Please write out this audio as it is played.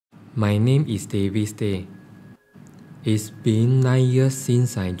My name is Davis Day. It's been 9 years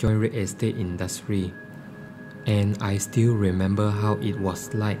since I joined real estate industry, and I still remember how it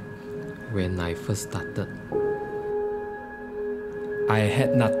was like when I first started. I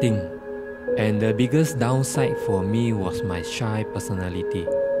had nothing, and the biggest downside for me was my shy personality.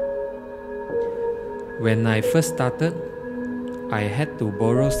 When I first started, I had to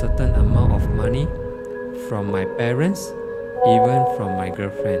borrow certain amount of money from my parents, even from my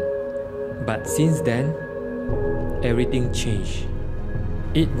girlfriend. But since then, everything changed.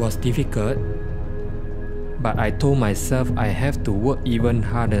 It was difficult, but I told myself I have to work even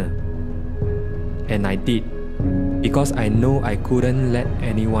harder. And I did, because I know I couldn't let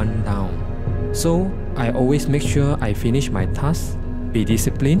anyone down. So I always make sure I finish my tasks, be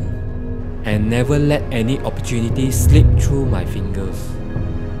disciplined, and never let any opportunity slip through my fingers.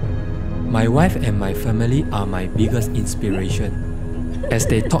 My wife and my family are my biggest inspiration, as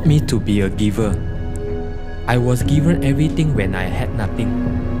they taught me to be a giver. I was given everything when I had nothing,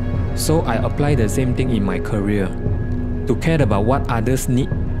 so I applied the same thing in my career, to care about what others need,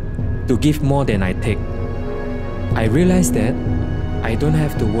 to give more than I take. I realized that I don't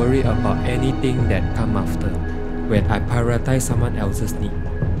have to worry about anything that comes after when I prioritize someone else's need.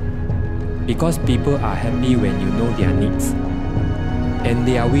 Because people are happy when you know their needs, and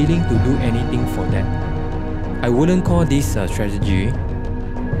they are willing to do anything for that. I wouldn't call this a strategy,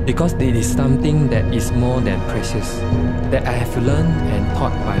 because it is something that is more than precious, that I have learned and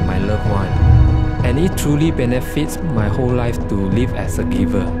taught by my loved one, and it truly benefits my whole life to live as a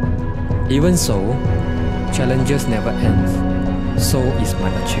giver. Even so, challenges never end. So is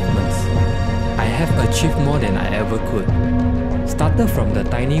my achievements. I have achieved more than I ever could. Started from the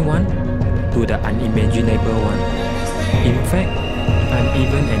tiny one to the unimaginable one. In fact, I'm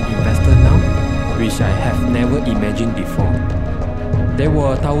even an investor now, which I have never imagined before. There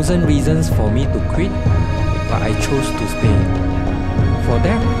were 1,000 reasons for me to quit, but I chose to stay. For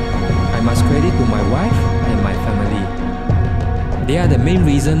that, I must credit to my wife and my family. They are the main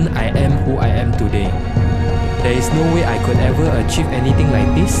reason I am who I am today. There is no way I could ever achieve anything like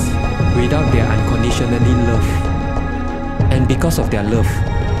this without their unconditionally love. And because of their love,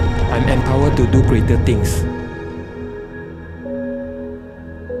 I'm empowered to do greater things.